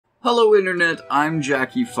Hello Internet, I'm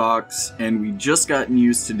Jackie Fox, and we just got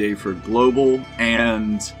news today for Global,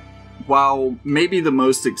 and while maybe the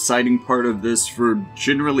most exciting part of this for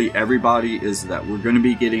generally everybody is that we're going to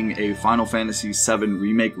be getting a Final Fantasy VII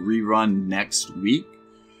Remake rerun next week,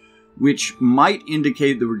 which might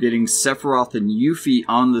indicate that we're getting Sephiroth and Yuffie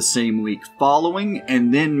on the same week following,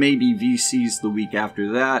 and then maybe VCs the week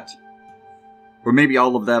after that, or maybe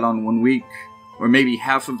all of that on 1 week. Or maybe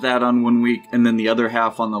half of that on 1 week, and then the other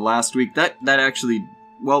half on the last week. That actually,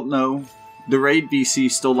 well, no. The Raid VC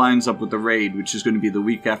still lines up with the Raid, which is going to be the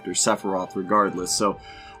week after Sephiroth regardless. So,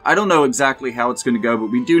 I don't know exactly how it's going to go, but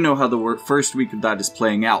we do know how the first week of that is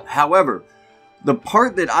playing out. However, the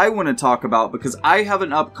part that I want to talk about, because I have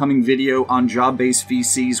an upcoming video on job-based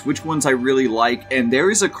VCs, which ones I really like, and there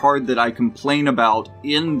is a card that I complain about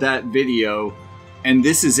in that video, and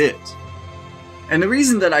this is it. And the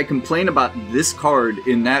reason that I complain about this card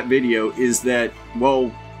in that video is that,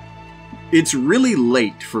 well, it's really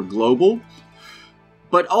late for Global,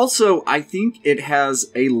 but also I think it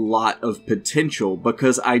has a lot of potential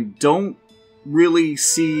because I don't really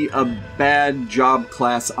see a bad job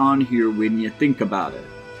class on here when you think about it.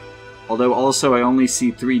 Although also I only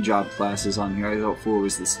see 3 job classes on here. I thought 4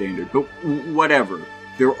 was the standard, but whatever.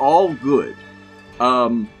 They're all good.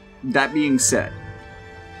 That being said,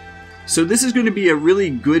 so this is going to be a really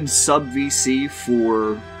good sub-VC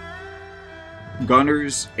for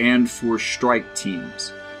Gunners and for Strike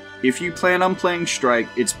teams. If you plan on playing Strike,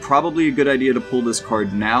 it's probably a good idea to pull this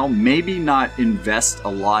card now, maybe not invest a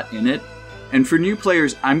lot in it. And for new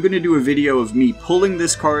players, I'm going to do a video of me pulling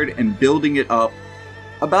this card and building it up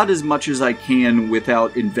about as much as I can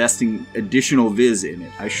without investing additional viz in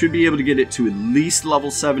it. I should be able to get it to at least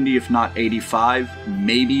level 70, if not 85,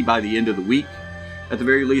 maybe by the end of the week. At the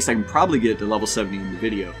very least, I can probably get to level 70 in the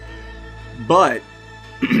video. But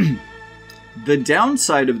the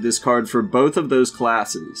downside of this card for both of those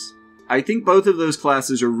classes, I think both of those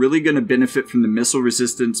classes are really going to benefit from the missile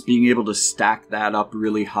resistance, being able to stack that up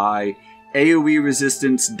really high. AoE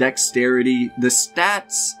resistance, dexterity, the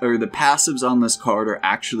stats, or the passives on this card are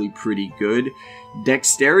actually pretty good.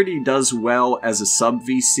 Dexterity does well as a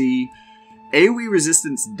sub-VC. AoE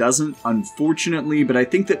resistance doesn't, unfortunately, but I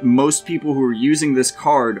think that most people who are using this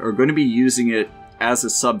card are going to be using it as a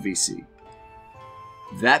sub-VC.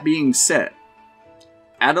 That being said,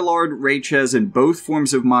 Adelard, Raychez, and both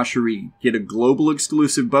forms of Macherie get a global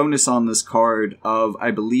exclusive bonus on this card of,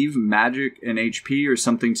 I believe, magic and HP or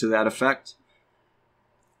something to that effect.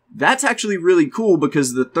 That's actually really cool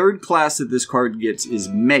because the third class that this card gets is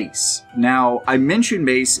Mace. Now, I mentioned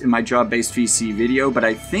Mace in my job-based VC video, but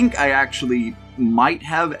I think I actually might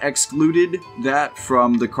have excluded that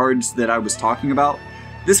from the cards that I was talking about.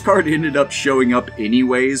 This card ended up showing up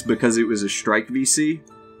anyways because it was a Strike VC.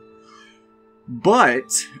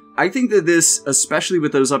 But I think that this, especially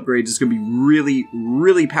with those upgrades, is going to be really,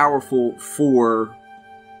 really powerful for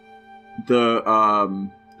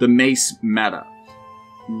the Mace meta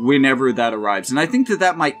whenever that arrives. And I think that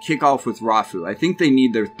that might kick off with Rafu. I think they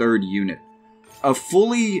need their 3rd unit. A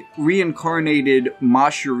fully reincarnated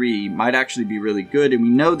Macherie might actually be really good, and we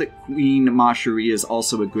know that Queen Macherie is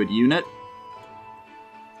also a good unit.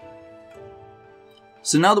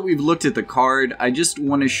 So now that we've looked at the card, I just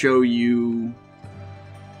want to show you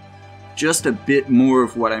just a bit more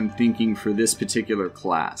of what I'm thinking for this particular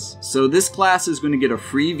class. So this class is going to get a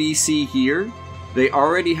free VC here. They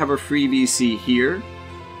already have a free VC here.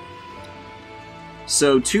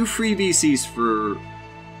 So 2 free VCs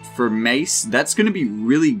for Mace. That's going to be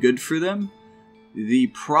really good for them. The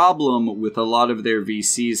problem with a lot of their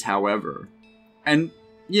VCs, however, and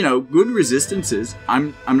you know, good resistances,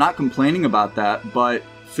 I'm not complaining about that, but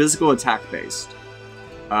physical attack based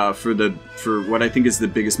for what I think is the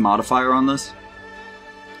biggest modifier on this.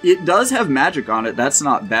 It does have magic on it, that's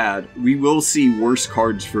not bad. We will see worse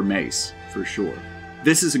cards for Mace, for sure.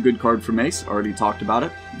 This is a good card for Mace, already talked about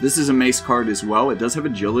it. This is a Mace card as well. It does have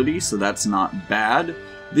agility, so that's not bad.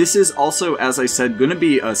 This is also, as I said, going to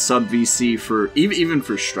be a sub-VC for, even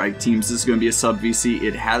for Strike teams, this is going to be a sub-VC.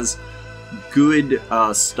 It has good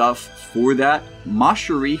stuff for that.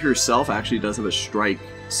 Macherie herself actually does have a Strike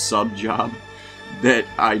sub-job that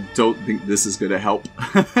I don't think this is going to help.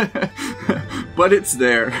 But it's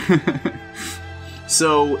there.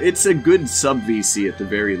 So it's a good sub-VC at the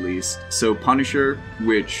very least. So Punisher,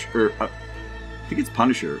 which, I think it's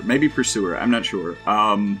Punisher, maybe Pursuer, I'm not sure.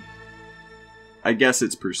 I guess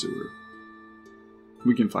it's Pursuer.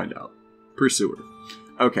 We can find out. Pursuer.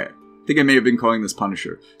 Okay. I think I may have been calling this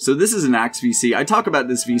Punisher. So this is an Axe VC. I talk about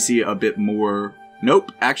this VC a bit more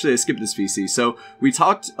Nope, actually I skipped this VC. So we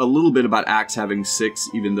talked a little bit about Axe having 6,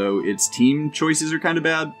 even though its team choices are kind of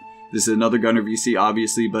bad. This is another Gunner VC,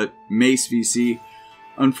 obviously, but Mace VC.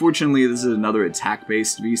 Unfortunately, this is another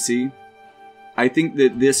attack-based VC. I think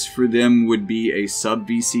that this, for them, would be a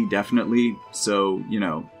sub-VC, definitely. So, you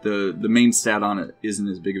know, the main stat on it isn't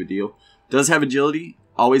as big of a deal. Does have agility.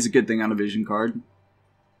 Always a good thing on a vision card.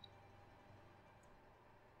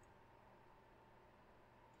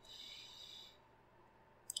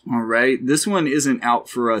 Alright, this one isn't out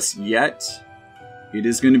for us yet. It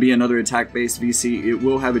is going to be another attack-based VC. It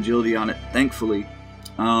will have agility on it, thankfully.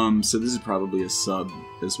 So this is probably a sub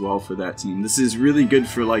as well for that team. This is really good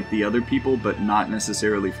for like the other people, but not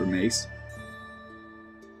necessarily for Mace.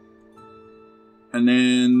 And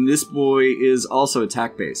then this boy is also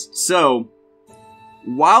attack-based. So,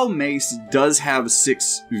 while Mace does have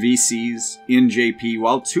 6 VCs in JP,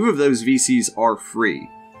 while 2 of those VCs are free,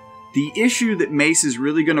 the issue that Mace is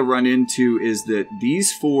really going to run into is that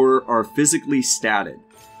these 4 are physically statted.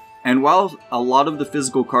 And while a lot of the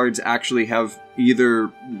physical cards actually have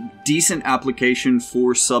either decent application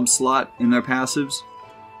for sub-slot in their passives,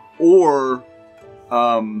 or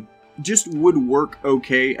just would work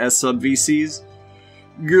okay as sub-VCs,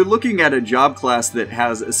 you're looking at a job class that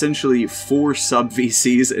has essentially 4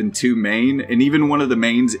 sub-VCs and 2 main, and even one of the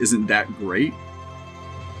mains isn't that great.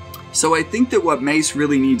 So I think that what Mace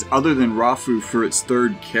really needs, other than Rafu for its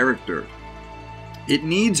 3rd character, it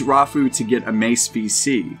needs Rafu to get a Mace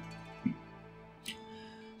VC,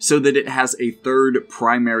 so that it has a 3rd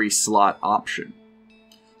primary slot option.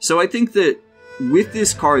 So I think that with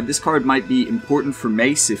this card might be important for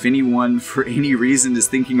Mace if anyone, for any reason, is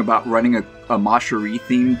thinking about running a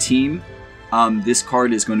Mashari-themed team. This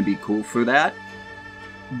card is going to be cool for that.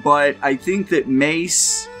 But I think that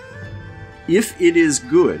Mace, if it is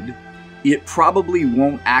good, it probably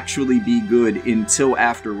won't actually be good until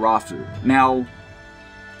after Rafu. Now,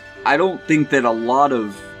 I don't think that a lot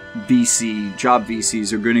of job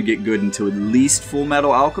VCs are going to get good until at least Full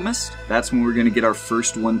Metal Alchemist. That's when we're going to get our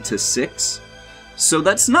first one to 6. So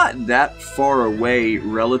that's not that far away,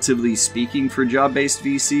 relatively speaking, for job-based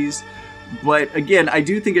VCs. But again, I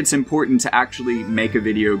do think it's important to actually make a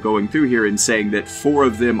video going through here and saying that 4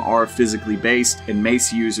 of them are physically based, and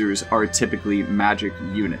Mace users are typically magic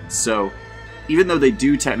units. So even though they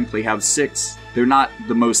do technically have 6, they're not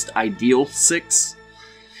the most ideal 6.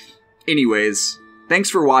 Anyways, thanks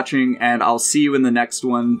for watching, and I'll see you in the next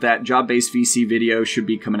one. That job-based VC video should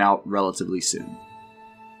be coming out relatively soon.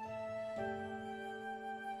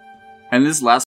 And this last